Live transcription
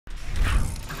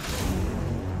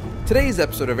Today's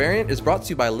episode of Variant is brought to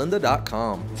you by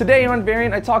lynda.com. Today on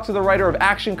Variant, I talk to the writer of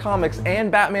Action Comics and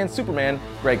Batman Superman,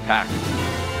 Greg Pak.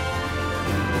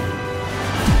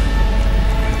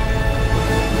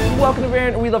 Welcome to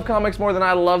Variant. We love comics more than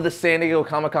I love the San Diego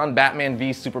Comic-Con Batman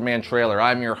v Superman trailer.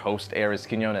 I'm your host,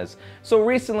 Arris. So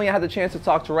recently I had the chance to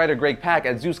talk to writer Greg Pak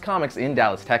at Zeus Comics in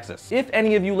Dallas, Texas. If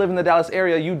any of you live in the Dallas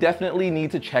area, you definitely need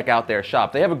to check out their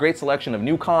shop. They have a great selection of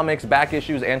new comics, back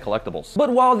issues, and collectibles. But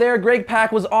while there, Greg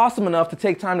Pak was awesome enough to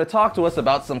take time to talk to us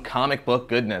about some comic book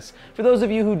goodness. For those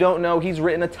of you who don't know, he's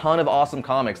written a ton of awesome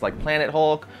comics like Planet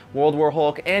Hulk, World War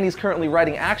Hulk, and he's currently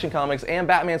writing Action Comics and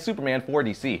Batman Superman for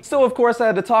DC. So of course I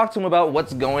had to talk to him about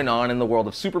what's going on in the world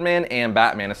of Superman and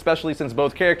Batman, especially since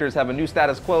both characters have a new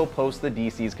status quo post the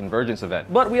DC's Convergence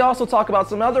event. But we also talk about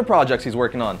some other projects he's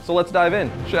working on, so let's dive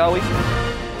in, shall we?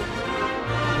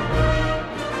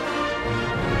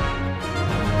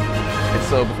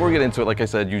 So before we get into it, like I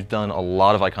said, you've done a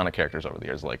lot of iconic characters over the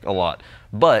years, like a lot.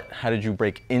 But how did you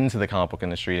break into the comic book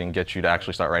industry and get you to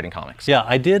actually start writing comics? Yeah,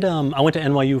 I did. I went to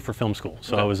NYU for film school,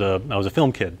 so okay. I was a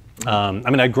film kid. I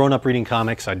mean, I'd grown up reading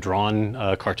comics. I'd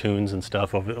drawn cartoons and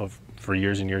stuff for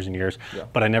years and years and years, yeah.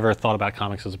 But I never thought about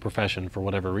comics as a profession for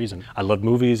whatever reason. I loved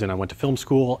movies, and I went to film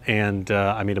school, and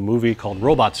I made a movie called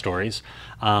Robot Stories,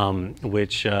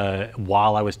 which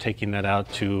while I was taking that out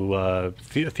to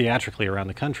theatrically around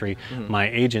the country, my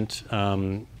agent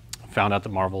found out that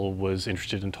Marvel was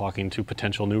interested in talking to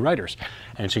potential new writers.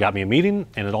 And she got me a meeting,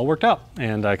 and it all worked out.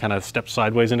 And I kind of stepped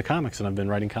sideways into comics, and I've been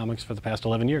writing comics for the past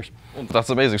 11 years. Well, that's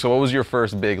amazing. So what was your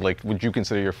first big, like, would you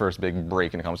consider your first big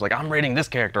break in comics? Like, I'm writing this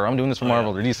character, I'm doing this for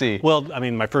Marvel or DC. Well, I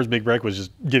mean, my first big break was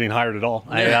just getting hired at all.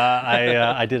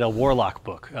 I did a Warlock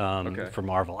book for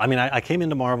Marvel. I mean, I came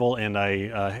into Marvel, and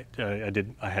I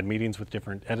had meetings with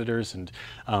different editors, and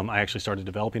I actually started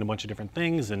developing a bunch of different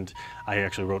things, and I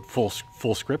actually wrote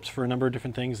full scripts for a number of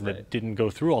different things that didn't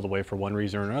go through all the way for one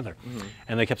reason or another.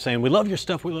 And they kept saying, "We love your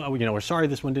stuff. We're sorry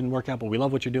this one didn't work out, but we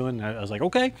love what you're doing." And I was like,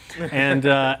 "Okay," and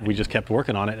we just kept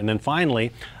working on it. And then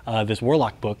finally, this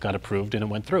Warlock book got approved and it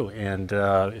went through. And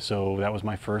so that was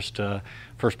my first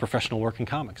professional work in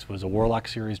comics. Was a Warlock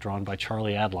series drawn by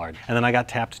Charlie Adlard. And then I got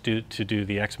tapped to do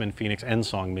the X-Men Phoenix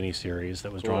Endsong miniseries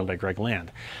that was drawn by Greg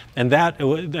Land. And that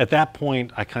at that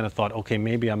point, I kind of thought, okay,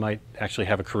 maybe I might actually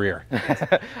have a career.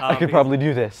 I could probably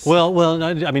do this. Well,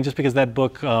 I mean, just because that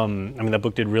book, that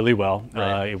book did really well.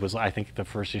 It was, I think, the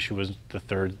first issue was the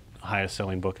third highest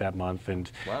selling book that month,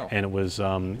 and it was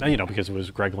because it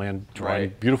was Greg Land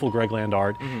drawing beautiful Greg Land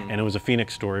art, and it was a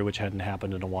Phoenix story which hadn't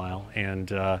happened in a while,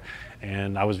 and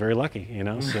I was very lucky,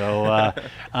 So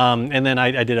and then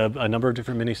I did a number of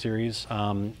different miniseries,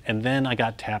 and then I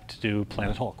got tapped to do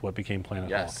Planet Hulk, what became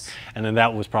Planet Hulk, and then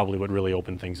that was probably what really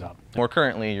opened things up. More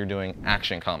currently, you're doing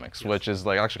Action Comics, which is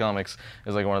like Action Comics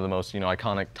is like one of the most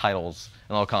iconic titles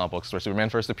in all comic books, where Superman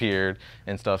first appeared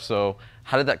and stuff. So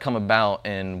how did that come about,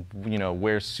 and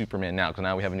where's Superman now? Because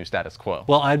now we have a new status quo.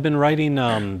 Well, I'd been writing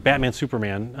Batman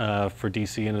Superman for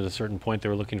DC, and at a certain point they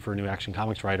were looking for a new Action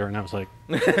Comics writer, and I was like,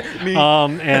 me.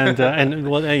 And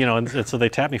so they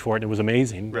tapped me for it, and it was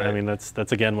amazing. I mean,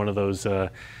 that's again one of those.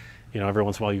 Every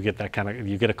once in a while you get that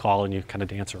you get a call and you kind of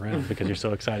dance around because you're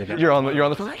so excited. You're on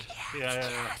the phone like, yes.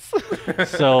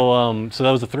 So that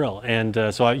was a thrill, and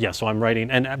so I'm writing,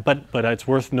 but it's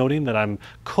worth noting that I'm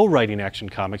co-writing Action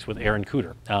Comics with Aaron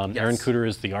Cooter. Aaron Cooter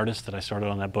is the artist that I started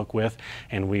on that book with,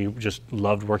 and we just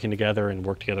loved working together and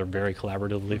worked together very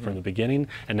collaboratively from the beginning,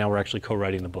 and now we're actually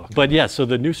co-writing the book. But yeah, so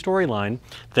the new storyline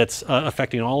that's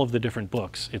affecting all of the different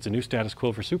books, it's a new status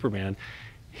quo for Superman.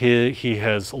 He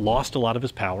has lost a lot of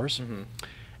his powers,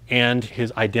 and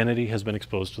his identity has been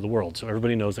exposed to the world. So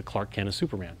everybody knows that Clark Kent is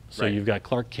Superman. So you've got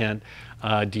Clark Kent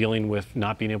dealing with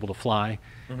not being able to fly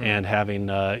and having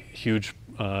huge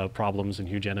problems and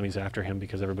huge enemies after him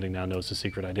because everybody now knows his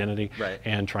secret identity,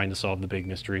 and trying to solve the big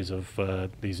mysteries of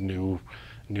these new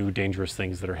dangerous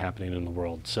things that are happening in the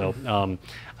world. So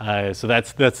so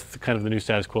that's kind of the new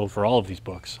status quo for all of these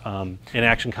books. In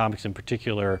Action Comics in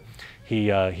particular,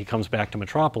 he comes back to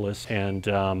Metropolis, and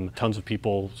tons of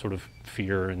people sort of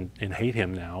fear and hate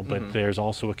him now, but there's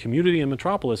also a community in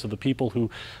Metropolis of the people who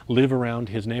live around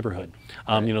his neighborhood.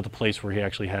 The place where he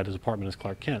actually had his apartment as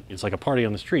Clark Kent. It's like a party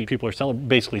on the street. People are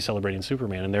basically celebrating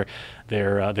Superman, and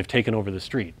they've taken over the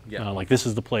street. Like, this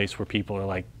is the place where people are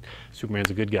like, Superman's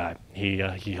a good guy. He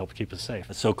helped keep us safe.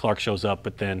 So Clark shows up,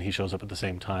 but then he shows up at the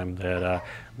same time that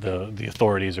the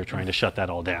authorities are trying to shut that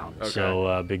all down.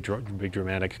 So big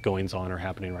dramatic goings on are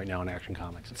happening right now in Action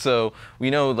Comics. So we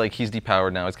know, like, he's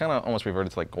depowered now. It's kind of almost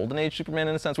reverted to like Golden Age Superman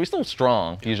in a sense. He's still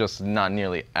strong. He's just not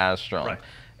nearly as strong.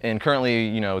 And currently,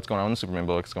 you know, it's going on in the Superman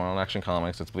books, it's going on in Action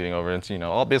Comics, it's bleeding over into, you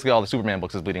know, basically all the Superman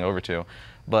books is bleeding over to.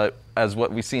 But as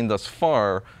what we've seen thus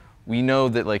far, we know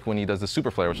that like when he does the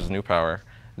Super Flare, which is a new power,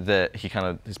 that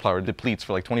his power depletes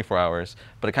for like 24 hours,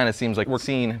 but it kind of seems like we're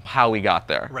seeing how we got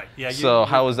there. Right. Yeah. So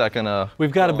how is that gonna?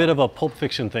 We've got a bit of a Pulp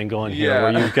Fiction thing going here,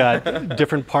 where you've got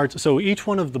different parts. So each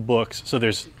one of the books. So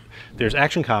there's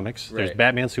Action Comics, there's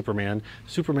Batman, Superman,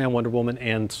 Superman, Wonder Woman,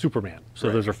 and Superman.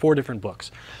 So those are 4 different books.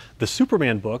 The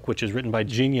Superman book, which is written by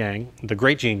Gene Yang, the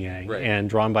great Gene Yang, and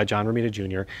drawn by John Romita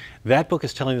Jr., that book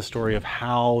is telling the story of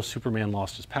how Superman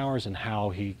lost his powers and how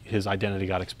his identity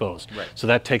got exposed. So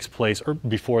that takes place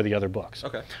before the other books.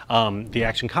 The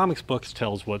Action Comics books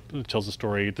tells the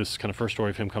story, this kind of first story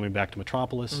of him coming back to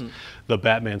Metropolis. The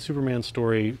Batman Superman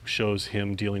story shows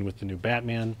him dealing with the new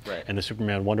Batman, and the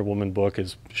Superman Wonder Woman book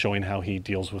is showing how he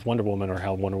deals with Wonder Woman, or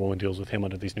how Wonder Woman deals with him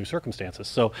under these new circumstances.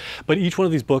 So, but each one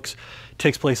of these books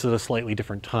takes place at a slightly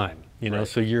different time, you know.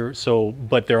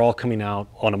 But they're all coming out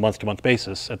on a month-to-month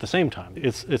basis at the same time.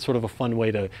 It's sort of a fun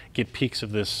way to get peeks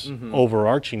of this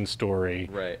overarching story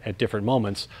at different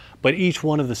moments. But each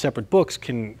one of the separate books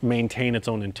can maintain its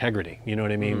own integrity. You know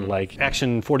what I mean? Like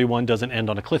Action 41 doesn't end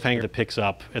on a cliffhanger that picks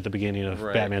up at the beginning of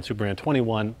Batman Superman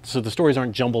 21. So the stories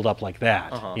aren't jumbled up like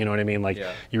that. You know what I mean? Like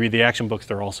you read the Action books,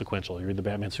 they're all sequential. You read the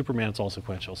Batman Superman, it's all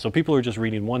sequential. So people who are just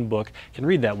reading one book can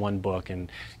read that one book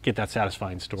and get that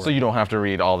satisfying story. So you don't have to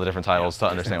read all the different titles to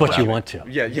understand. But you want to.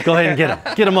 Go ahead and get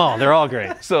them. Get them all. They're all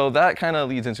great. So that kind of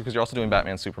leads into, because you're also doing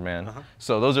Batman Superman.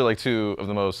 So those are like 2 of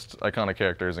the most iconic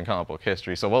characters in comic book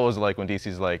history. So what was it like when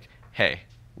DC's like, hey,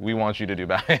 we want you to do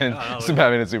Batman,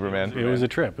 Batman and Superman? It was a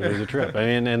trip. It was a trip. I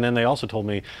mean, and then they also told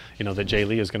me, you know, that Jay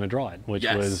Lee is going to draw it, which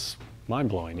was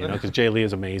mind-blowing, you know, because Jay Lee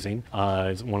is amazing.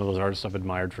 He's one of those artists I've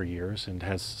admired for years and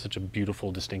has such a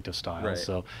beautiful, distinctive style.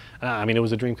 So, I mean, it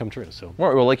was a dream come true. So,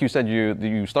 well, like you said,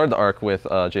 you started the arc with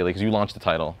Jay Lee because you launched the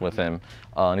title with him.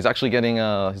 And he's actually getting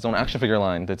his own action figure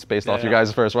line that's based off your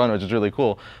guys' first run, which is really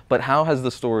cool. But how has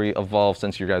the story evolved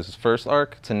since your guys' first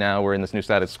arc to now we're in this new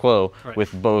status quo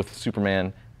with both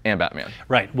Superman and Batman?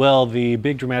 Right. Well, the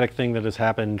big dramatic thing that has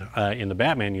happened in the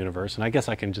Batman universe, and I guess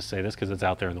I can just say this because it's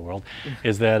out there in the world,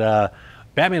 is that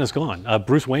Batman is gone.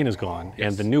 Bruce Wayne is gone,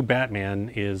 and the new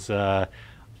Batman is.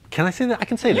 Can I say that? I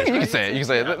can say this. You can say it. You can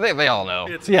say it. They all know.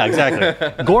 Yeah,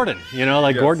 exactly. Gordon, you know,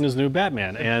 like Gordon is the new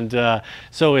Batman. And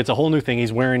so it's a whole new thing.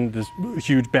 He's wearing this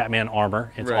huge Batman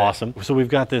armor. It's awesome. So we've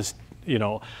got this, you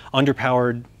know,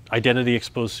 underpowered, identity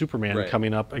exposed Superman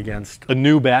coming up against a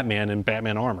new Batman in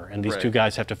Batman armor, and these 2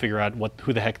 guys have to figure out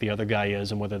who the heck the other guy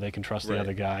is and whether they can trust the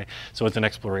other guy. So it's an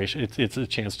exploration. It's a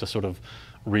chance to sort of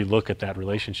relook at that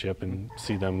relationship and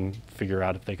see them figure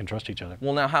out if they can trust each other.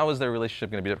 Well, now how is their relationship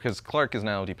going to be different? Because Clark is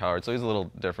now depowered, so he's a little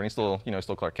different. He's still, you know,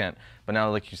 still Clark Kent. But now,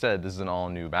 like you said, this is an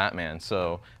all-new Batman.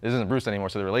 So this isn't Bruce anymore.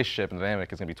 So the relationship and the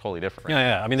dynamic is going to be totally different.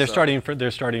 Yeah. I mean, they're starting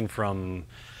from,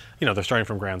 you know, they're starting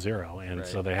from ground zero, and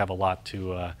so they have a lot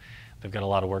to. They've got a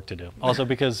lot of work to do. Also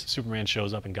because Superman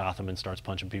shows up in Gotham and starts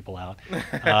punching people out. You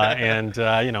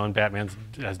know, and Batman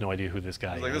has no idea who this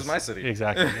guy is. Like, this is my city.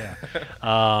 Exactly,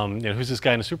 yeah. You know, who's this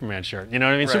guy in a Superman shirt? You know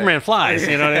what I mean? Superman flies,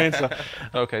 you know what I mean? So,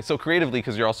 okay, so creatively,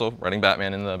 because you're also writing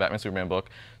Batman in the Batman Superman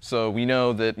book, so we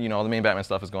know that, you know, all the main Batman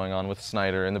stuff is going on with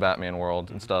Snyder in the Batman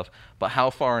world and stuff, but how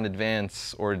far in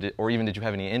advance, or even did you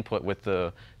have any input with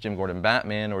the Jim Gordon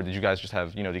Batman, or did you guys just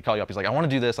have, you know, did he call you up? He's like, I want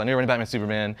to do this, I know you're writing Batman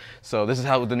Superman, so this is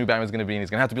how the new Batman's going to be, and he's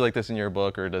going to have to be like this in your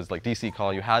book, or does like DC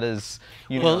call you? How does,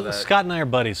 you know, well, Scott and I are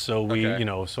buddies, so we, you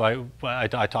know, so I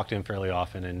talk to him fairly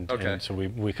often, and so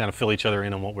we kind of fill each other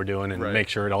in on what we're doing and make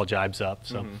sure it all jibes up.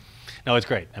 So. No, it's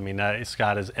great. I mean,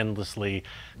 Scott is endlessly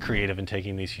creative in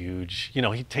taking these huge, you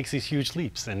know, he takes these huge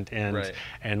leaps, and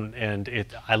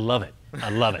I love it. I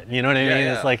love it. You know what I mean?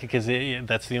 It's like, because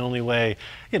that's the only way,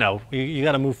 you know, you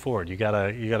got to move forward. You got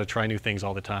to try new things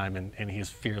all the time, and he's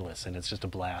fearless, and it's just a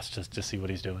blast just to see what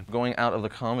he's doing. Going out of the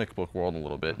comic book world a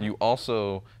little bit, you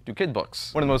also do kid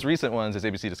books. One of the most recent ones is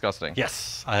ABC Disgusting.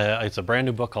 Yes, it's a brand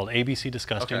new book called ABC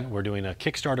Disgusting. We're doing a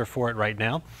Kickstarter for it right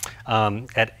now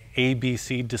at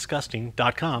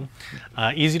abcdisgusting.com.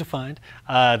 Easy to find.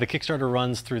 The Kickstarter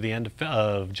runs through the end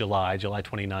of July. July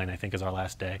 29, I think, is our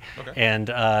last day. And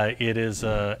it is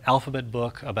an alphabet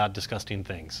book about disgusting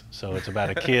things. So it's about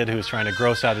a kid who's trying to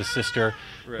gross out his sister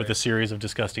with a series of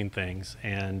disgusting things.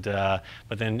 And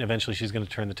but then eventually she's going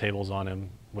to turn the tables on him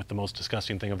with the most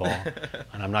disgusting thing of all,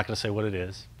 and I'm not going to say what it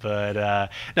is, but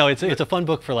no, it's a fun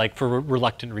book for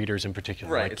reluctant readers in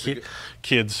particular, right? Like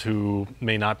kids who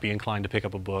may not be inclined to pick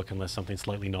up a book unless something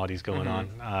slightly naughty is going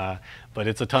on. But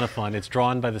it's a ton of fun. It's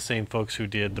drawn by the same folks who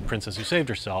did The Princess Who Saved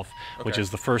Herself, which is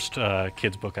the first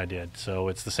kids book I did. So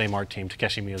it's the same art team,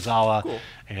 Takeshi Miyazawa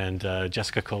and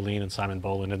Jessica Colleen and Simon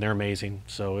Boland, and they're amazing.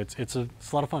 So it's a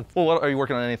lot of fun. Well, are you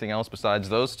working on anything else besides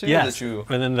those two? Yes.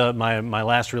 And then my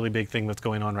last really big thing that's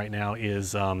going on right now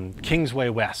is Kingsway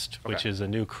West, which is a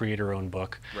new creator-owned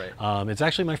book. Right. It's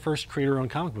actually my first creator-owned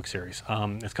comic book series.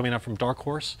 It's coming out from Dark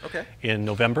Horse in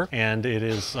November, and it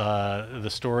is the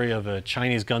story of a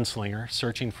Chinese gunslinger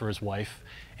searching for his wife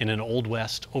in an Old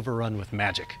West overrun with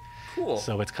magic. Cool.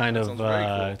 So it's kind of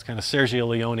it's kind of Sergio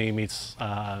Leone meets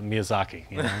Miyazaki,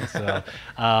 you know. So,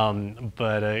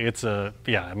 but it's a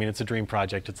dream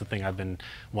project. It's a thing I've been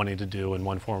wanting to do in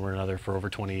one form or another for over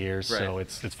 20 years. Right. So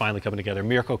it's finally coming together.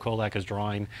 Mirko Kolak is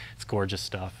drawing. It's gorgeous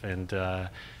stuff, and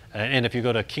if you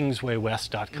go to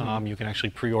kingswaywest.com, you can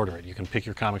actually pre-order it. You can pick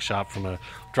your comic shop from a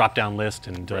drop-down list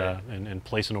and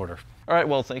place an order. All right,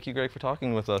 well, thank you, Greg, for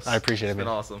talking with us. I appreciate it. It's been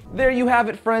awesome. There you have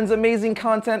it, friends. Amazing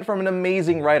content from an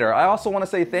amazing writer. I also want to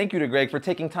say thank you to Greg for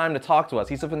taking time to talk to us.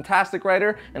 He's a fantastic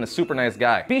writer and a super nice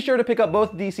guy. Be sure to pick up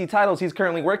both DC titles he's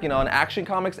currently working on, Action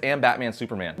Comics and Batman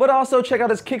Superman. But also check out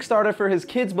his Kickstarter for his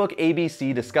kids book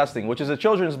ABC Disgusting, which is a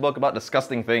children's book about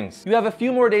disgusting things. You have a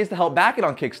few more days to help back it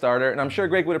on Kickstarter, and I'm sure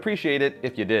Greg would appreciate it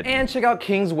if you did. And check out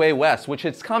Kingsway West, which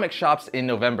hits comic shops in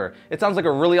November. It sounds like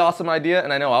a really awesome idea,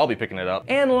 and I know I'll be picking it up.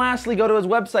 And lastly, go to his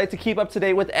website to keep up to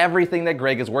date with everything that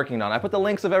Greg is working on. I put the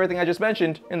links of everything I just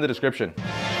mentioned in the description.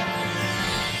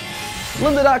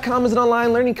 Lynda.com is an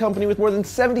online learning company with more than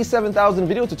 77,000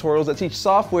 video tutorials that teach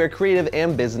software, creative,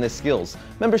 and business skills.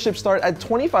 Memberships start at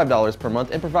 $25 per month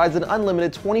and provides an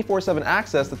unlimited 24/7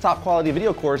 access to top quality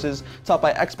video courses taught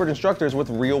by expert instructors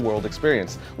with real-world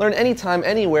experience. Learn anytime,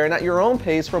 anywhere, and at your own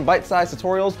pace, from bite-sized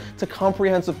tutorials to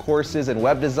comprehensive courses in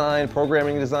web design,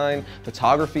 programming design,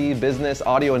 photography, business,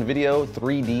 audio and video,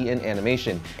 3D, and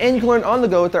animation. And you can learn on the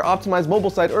go with their optimized mobile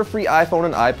site or free iPhone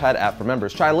and iPad app for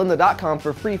members. Try Lynda.com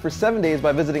for free for 7 days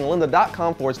by visiting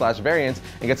lynda.com/variants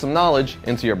and get some knowledge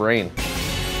into your brain.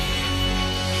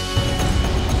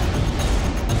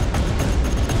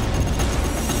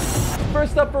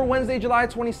 First up for Wednesday, July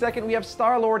 22nd, we have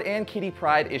Star-Lord and Kitty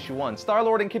Pryde issue 1.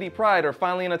 Star-Lord and Kitty Pryde are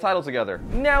finally in a title together.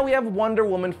 Now we have Wonder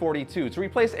Woman 42. To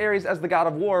replace Arris as the god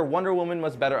of war, Wonder Woman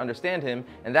must better understand him,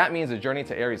 and that means a journey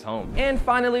to Arris' home. And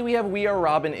finally, we have We Are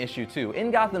Robin issue 2.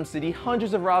 In Gotham City,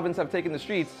 hundreds of Robins have taken the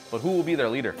streets, but who will be their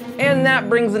leader? And that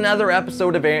brings another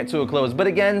episode of Variant to a close. But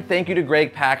again, thank you to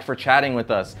Greg Pak for chatting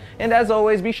with us. And as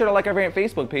always, be sure to like our Variant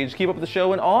Facebook page to keep up with the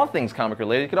show and all things comic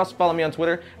related. You can also follow me on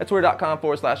Twitter at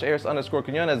twitter.com/Arris_Quinones.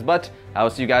 But I will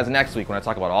see you guys next week when I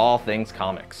talk about all things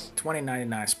comics.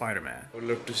 2099 Spider-Man. I would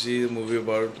love to see the movie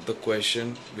about The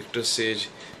Question. Victor Sage,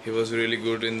 he was really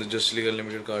good in the Justice League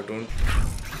Unlimited cartoon.